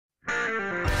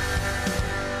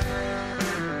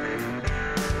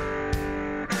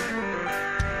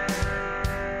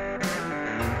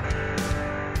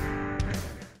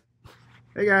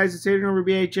Hey guys, it's Aiden over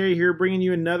BHA here, bringing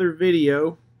you another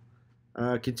video.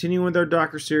 Continuing with our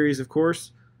Docker series, of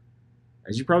course.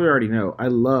 As you probably already know, I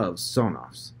love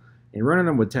Sonoffs, and running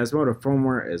them with Tasmota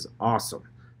firmware is awesome.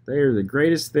 They are the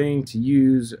greatest thing to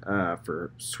use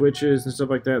for switches and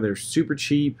stuff like that. They're super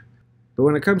cheap, but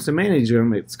when it comes to managing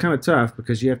them, it's kind of tough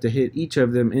because you have to hit each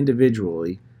of them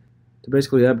individually to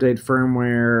basically update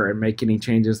firmware and make any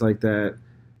changes like that.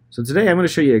 So today I'm going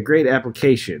to show you a great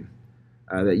application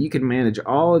that you can manage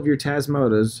all of your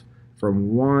Tasmotas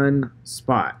from one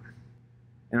spot.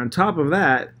 And on top of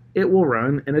that, it will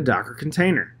run in a Docker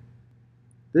container.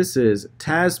 This is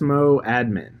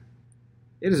TasmoAdmin.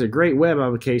 It is a great web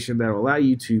application that will allow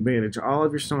you to manage all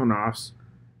of your Sonoffs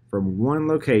from one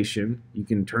location. You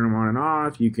can turn them on and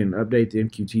off, you can update the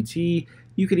MQTT,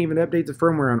 you can even update the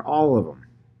firmware on all of them.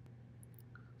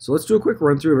 So let's do a quick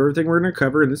run through of everything we're going to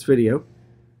cover in this video.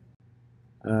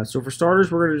 So for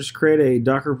starters, we're going to just create a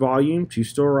Docker volume to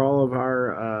store all of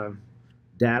our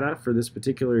data for this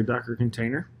particular Docker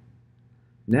container.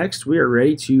 Next, we are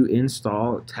ready to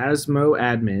install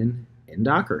TasmoAdmin in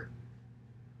Docker.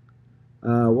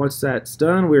 Once that's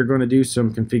done, we're going to do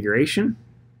some configuration.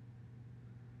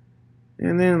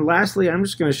 And then lastly, I'm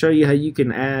just going to show you how you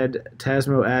can add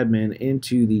TasmoAdmin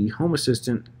into the Home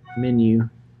Assistant menu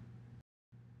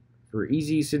for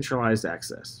easy centralized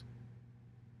access.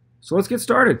 So let's get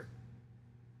started.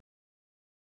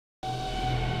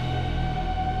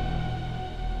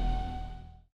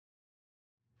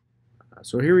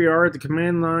 So here we are at the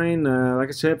command line. Like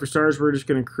I said, for starters, we're just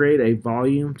going to create a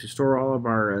volume to store all of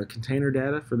our container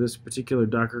data for this particular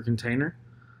Docker container.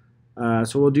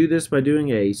 So we'll do this by doing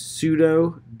a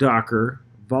sudo docker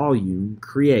volume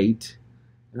create,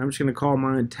 and I'm just going to call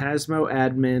mine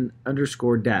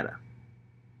TasmoAdmin_data.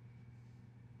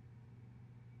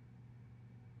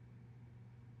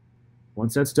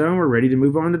 Once that's done, we're ready to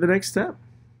move on to the next step.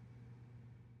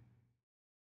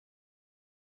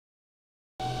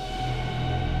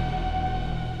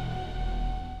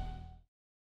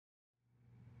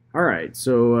 Alright,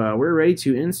 so we're ready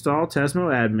to install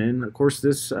TasmoAdmin. Of course,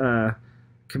 this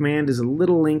command is a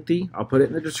little lengthy. I'll put it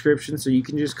in the description so you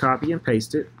can just copy and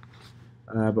paste it.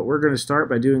 But we're going to start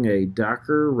by doing a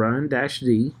docker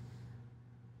run-d.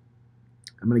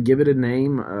 I'm going to give it a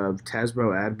name of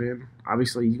TasmoAdmin.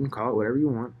 Obviously, you can call it whatever you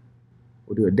want.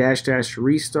 We'll do a --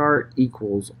 restart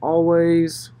equals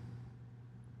always.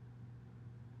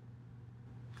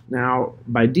 Now,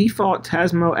 by default,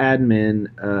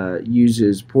 TasmoAdmin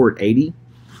uses port 80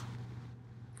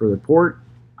 for the port.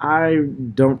 I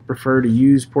don't prefer to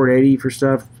use port 80 for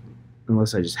stuff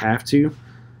unless I just have to.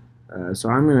 So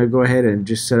I'm going to go ahead and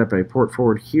just set up a port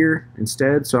forward here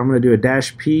instead. So I'm going to do a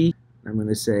 -p. I'm going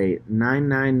to say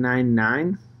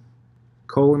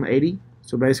 9999:80.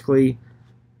 So basically,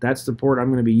 that's the port I'm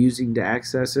going to be using to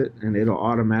access it, and it'll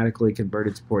automatically convert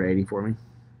it to port 80 for me.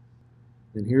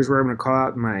 Then here's where I'm going to call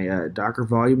out my Docker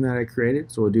volume that I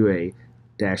created. So we'll do a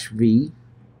 -v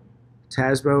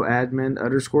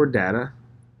TasmoAdmin_data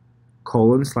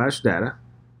 :/data.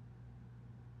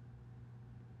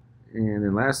 And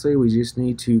then lastly, we just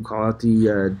need to call out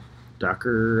the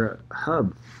Docker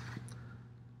hub.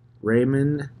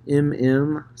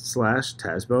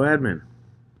 raymondmm/TasmoAdmin.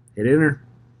 Hit enter.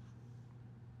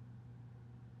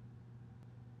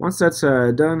 Once that's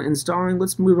done installing,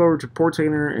 let's move over to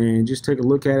Portainer and just take a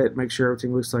look at it, make sure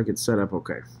everything looks like it's set up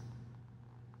okay.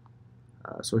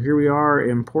 So here we are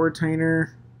in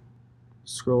Portainer.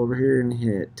 Scroll over here and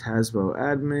hit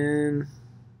TasmoAdmin.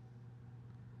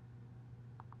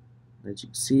 As you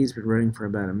can see, it's been running for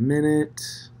about a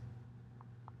minute.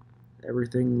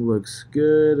 Everything looks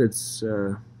good. It's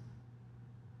up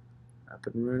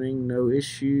and running, no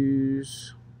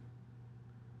issues.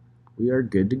 We are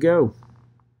good to go.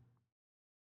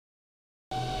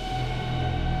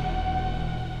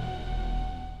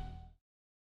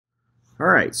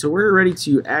 Alright, so we're ready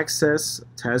to access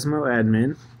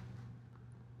TasmoAdmin.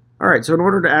 Alright, so in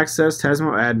order to access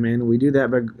TasmoAdmin, we do that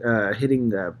by hitting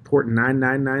the port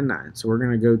 9999. So we're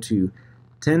going to go to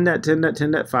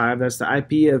 10.10.10.5, that's the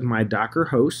IP of my Docker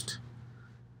host,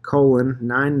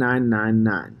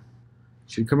 :9999.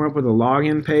 Should come up with a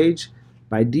login page.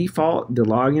 By default, the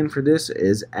login for this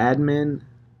is admin.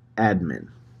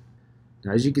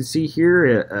 Now, as you can see here,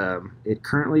 it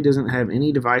currently doesn't have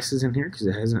any devices in here because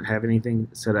it doesn't have anything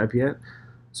set up yet.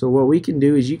 So what we can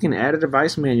do is you can add a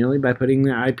device manually by putting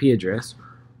the IP address,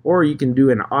 or you can do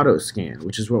an autoscan,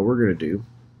 which is what we're going to do.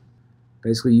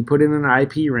 Basically, you put in an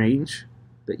IP range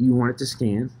that you want it to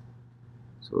scan.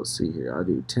 So let's see here, I'll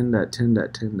do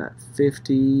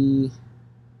 10.10.10.50,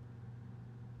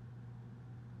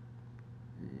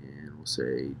 and we'll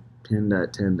say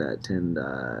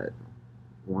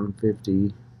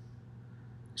 10.10.10.150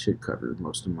 should cover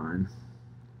most of mine.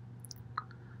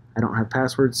 I don't have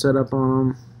passwords set up on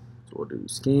them, so we'll do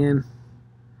scan.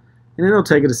 And it'll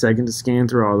take it a second to scan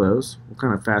through all those. We'll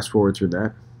kind of fast forward through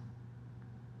that.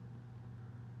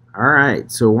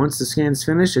 Alright, so once the scan's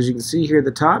finished, as you can see here at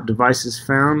the top, devices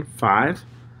found 5.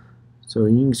 So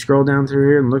you can scroll down through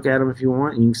here and look at them if you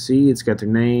want. You can see it's got their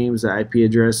names, the IP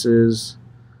addresses.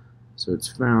 So it's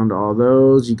found all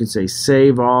those. You can say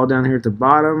save all down here at the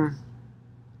bottom.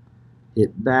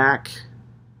 Hit back.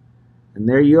 And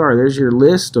there you are. There's your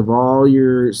list of all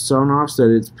your Sonoffs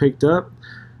that it's picked up.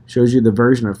 Shows you the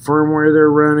version of firmware they're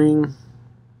running.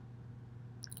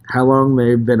 How long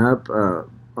they've been up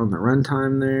on the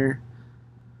runtime there.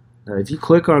 If you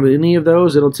click on any of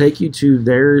those, it'll take you to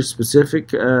their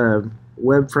specific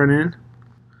web front end.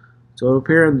 So up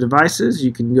here on devices,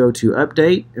 you can go to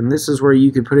update, and this is where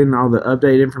you can put in all the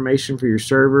update information for your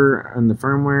server and the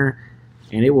firmware,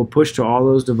 and it will push to all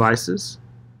those devices.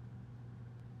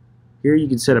 Here you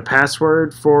can set a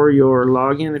password for your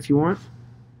login if you want.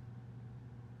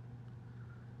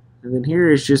 And then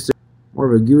here is just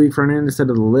more of a GUI front end instead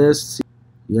of the lists.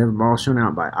 You have them all shown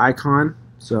out by icon,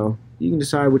 so you can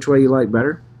decide which way you like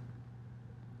better.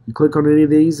 You click on any of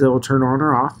these, they will turn on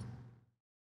or off.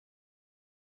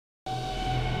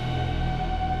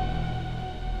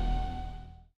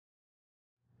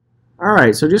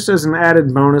 Alright, so just as an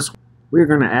added bonus, we're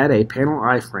going to add a Panel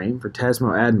Iframe for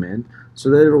TasmoAdmin so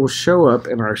that it will show up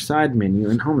in our side menu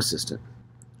in Home Assistant.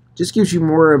 Just gives you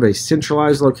more of a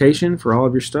centralized location for all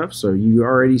of your stuff, so you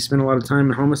already spend a lot of time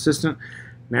in Home Assistant.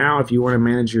 Now if you want to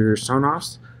manage your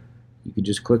Sonoffs, you can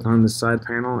just click on the side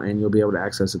panel and you'll be able to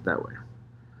access it that way.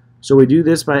 So we do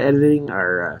this by editing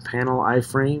our Panel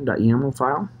Iframe.yaml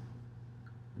file.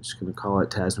 I'm just going to call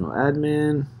it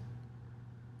TasmoAdmin.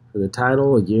 For the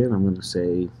title, again, I'm going to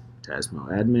say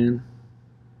TasmoAdmin.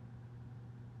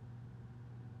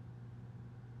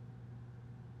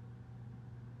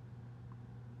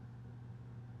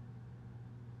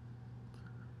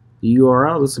 The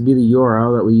URL, this will be the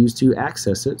URL that we use to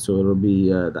access it, so it'll be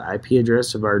the IP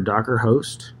address of our Docker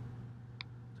host.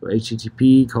 So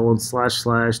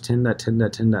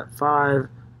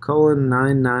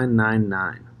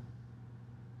http://10.10.10.5:9999.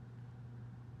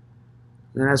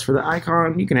 Then as for the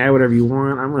icon, you can add whatever you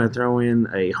want. I'm going to throw in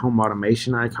a home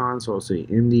automation icon, so I'll say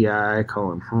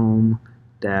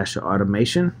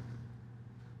MDI:home-automation.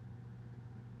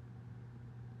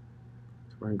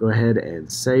 So we're going to go ahead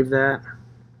and save that.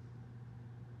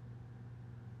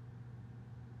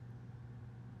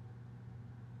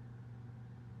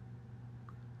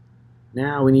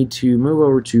 Now we need to move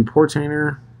over to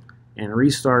Portainer and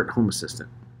restart Home Assistant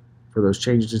for those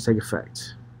changes to take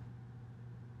effect.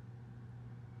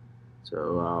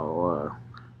 So I'll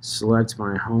select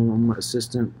my Home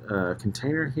Assistant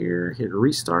container here, hit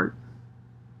restart,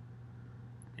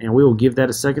 and we will give that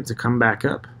a second to come back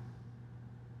up.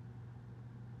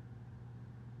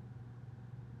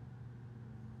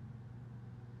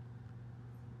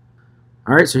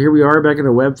 Alright, so here we are back in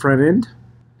the web front end.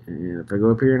 And if I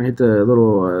go up here and hit the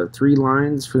little 3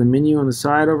 lines for the menu on the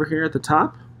side over here at the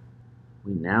top,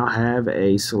 we now have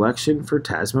a selection for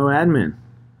TasmoAdmin.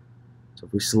 So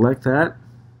if we select that,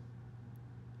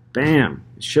 bam,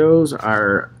 it shows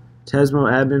our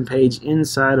TasmoAdmin page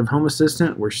inside of Home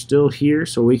Assistant. We're still here,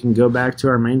 so we can go back to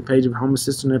our main page of Home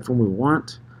Assistant if we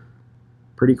want.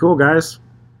 Pretty cool, guys.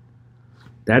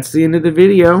 That's the end of the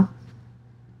video.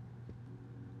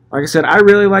 Like I said, I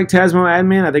really like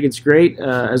TasmoAdmin. I think it's great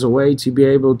as a way to be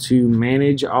able to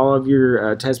manage all of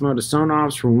your Tasmota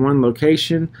Sonoffs from one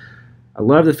location. I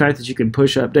love the fact that you can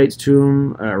push updates to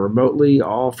them remotely,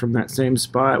 all from that same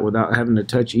spot without having to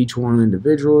touch each one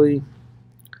individually.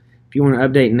 If you want to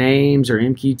update names or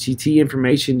MQTT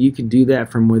information, you can do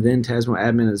that from within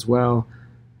TasmoAdmin as well.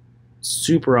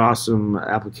 Super awesome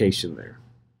application there.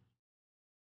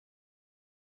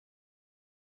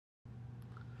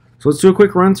 So let's do a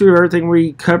quick run through of everything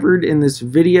we covered in this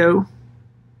video. Of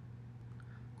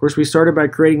course, we started by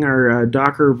creating our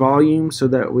Docker volume so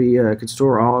that we could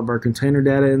store all of our container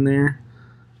data in there.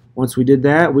 Once we did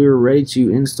that, we were ready to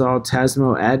install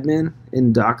TasmoAdmin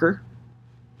in Docker.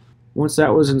 Once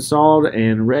that was installed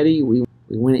and ready, we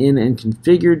went in and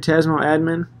configured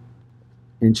TasmoAdmin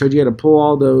and showed you how to pull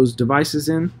all those devices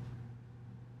in.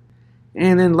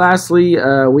 And then lastly,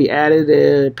 we added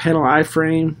a Panel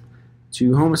Iframe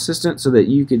to Home Assistant so that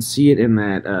you could see it in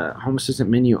that Home Assistant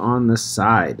menu on the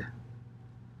side.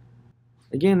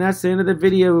 Again, that's the end of the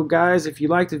video, guys. If you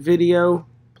liked the video,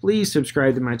 please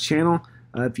subscribe to my channel.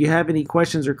 If you have any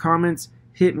questions or comments,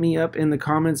 hit me up in the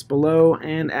comments below.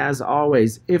 And as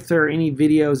always, if there are any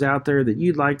videos out there that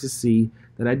you'd like to see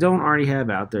that I don't already have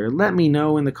out there, let me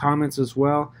know in the comments as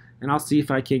well, and I'll see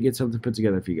if I can't get something put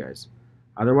together for you guys.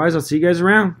 Otherwise, I'll see you guys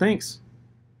around. Thanks.